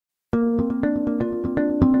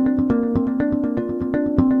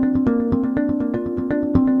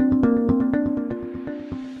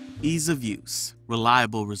Ease of use,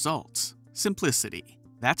 reliable results, simplicity.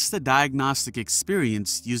 That's the diagnostic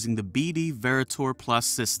experience using the BD Veritor Plus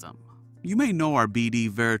system. You may know our BD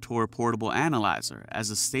Veritor portable analyzer as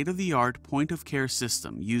a state-of-the-art point-of-care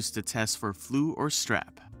system used to test for flu or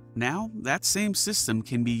strep. Now, that same system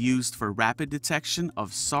can be used for rapid detection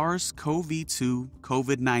of SARS-CoV-2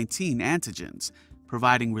 COVID-19 antigens,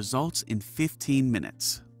 providing results in 15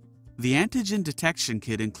 minutes. The antigen detection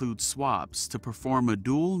kit includes swabs to perform a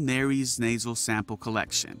dual nares nasal sample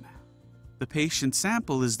collection. The patient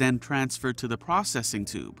sample is then transferred to the processing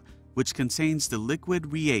tube, which contains the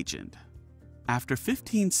liquid reagent. After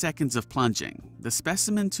 15 seconds of plunging, the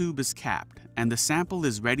specimen tube is capped and the sample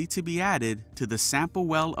is ready to be added to the sample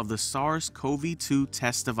well of the SARS-CoV-2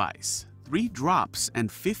 test device. 3 drops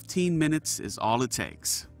and 15 minutes is all it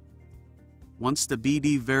takes. Once the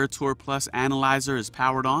BD Veritor Plus analyzer is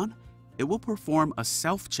powered on, it will perform a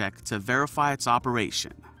self-check to verify its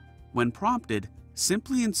operation. When prompted,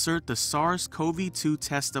 simply insert the SARS-CoV-2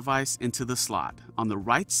 test device into the slot on the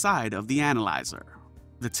right side of the analyzer.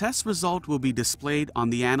 The test result will be displayed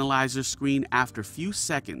on the analyzer screen after few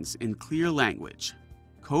seconds in clear language.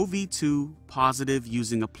 CoV-2 positive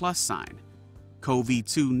using a plus sign,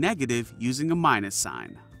 CoV-2 negative using a minus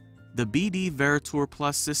sign. The BD Veritor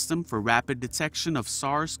Plus system for rapid detection of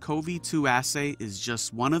SARS-CoV-2 assay is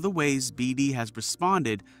just one of the ways BD has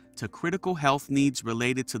responded to critical health needs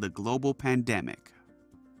related to the global pandemic.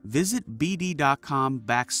 Visit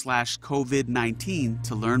bd.com/COVID-19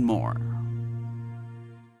 to learn more.